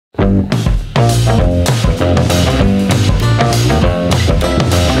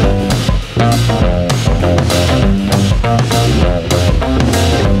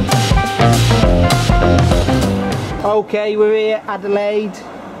Okay, we're here Adelaide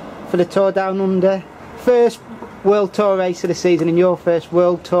for the Tour Down Under. First World Tour race of the season and your first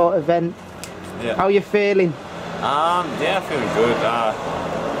World Tour event. Yeah. How are you feeling? Yeah, feeling good.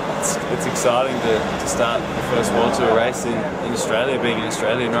 It's exciting to start the first World Tour race in Australia, being an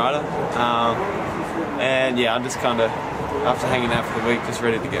Australian rider. And yeah, I'm just kind of, after hanging out for the week, just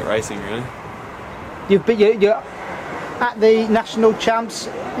ready to get racing really. You're at the national champs,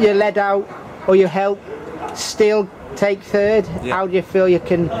 you led out, or you helped still take third. Yeah. How do you feel you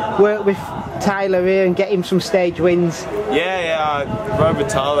can work with Tyler here and get him some stage wins? Yeah, I rode with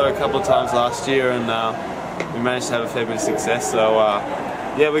Tyler a couple of times last year, and we managed to have a fair bit of success. So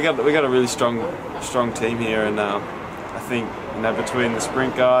yeah, we got a really strong team here, and I think between the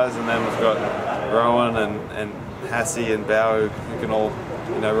sprint guys, and then we've got Rowan and Hassie and Bauer who can all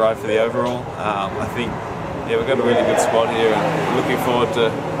ride for the overall. I think we've got a really good spot here, and looking forward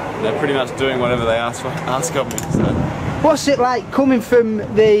to pretty much doing whatever they ask of me. So. What's it like coming from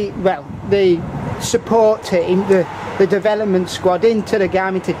the support team, the development squad into the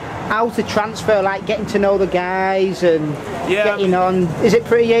Garmin team? How to transfer, like getting to know the guys and getting on? Is it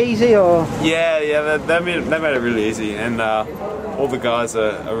pretty easy or? Yeah, they made it really easy, and all the guys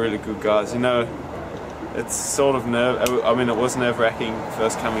are really good guys. It's sort of it was nerve-wracking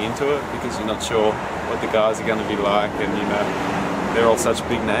first coming into it because you're not sure what the guys are going to be like, and they're all such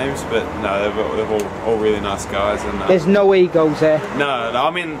big names, but no, they're all really nice guys. And there's no egos there. No,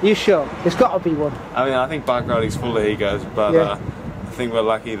 I mean. You sure? There's got to be one. I mean, I think bike riding's full of egos, but I think we're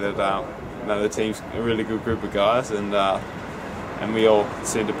lucky that the team's a really good group of guys, and we all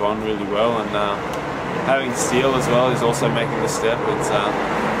seem to bond really well. And having Steele as well is also making the step. It's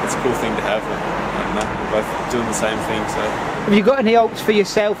a cool thing to have, and we're both doing the same thing. So. Have you got any hopes for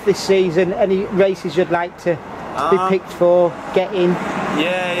yourself this season? Any races you'd like to be picked for, get in?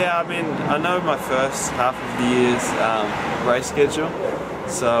 Yeah, I mean, I know my first half of the year's race schedule,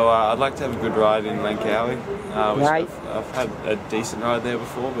 so I'd like to have a good ride in Langkawi, which I've had a decent ride there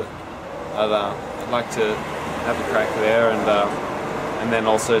before, but I'd like to have a crack there, and then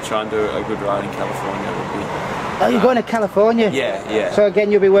also try and do a good ride in California. Oh, you're going to California? Yeah. So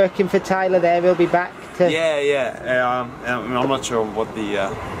again, you'll be working for Tyler there, he'll be back to... Yeah. I'm not sure what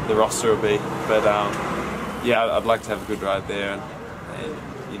the roster will be, but yeah, I'd like to have a good ride there, and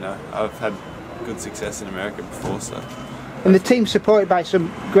I've had good success in America before, so. And the team's supported by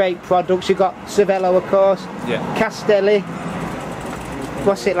some great products. You've got Cervelo, of course. Yeah. Castelli.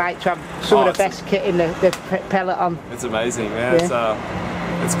 What's it like to have some of the best kit in the peloton? It's amazing, man.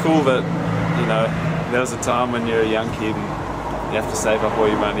 Yeah. It's cool that there was a time when you're a young kid and you have to save up all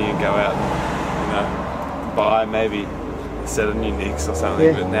your money and go out and buy maybe a set of new Nicks or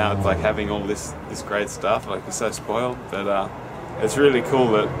something, but now it's like having all this great stuff. Like, we're so spoiled, but it's really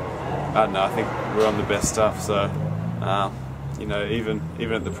cool that I think we're on the best stuff. So even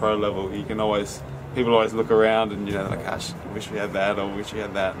at the pro level, you can people always look around and like, gosh, I wish we had that, or wish we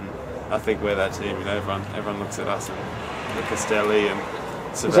had that. And I think we're that team. Everyone looks at us, and the Castelli and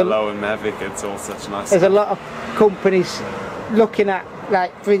Cervelo and Mavic. It's all such nice. There's a lot of companies looking at,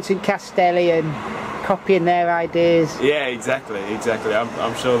 like, for instance, Castelli and copying their ideas. Yeah, exactly.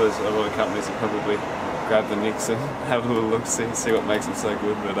 I'm sure there's a lot of companies that probably grab the Nicks and have a little look, see what makes them so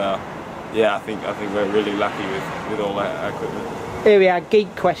good. But yeah, I think we're really lucky with all our equipment. Here we are,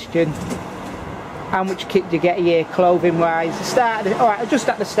 geek question. How much kit do you get a year, clothing wise? Just at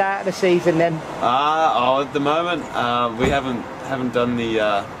the start of the season then. At the moment, we haven't done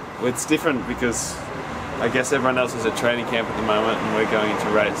the. It's different because I guess everyone else is at training camp at the moment, and we're going into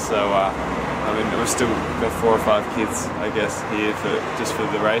race. So I mean, we've still got 4 or 5 kids, I guess, here just for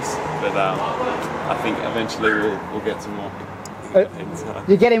the race. But I think eventually we'll get some more.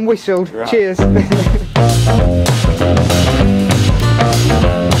 You're getting whistled. Right. Cheers.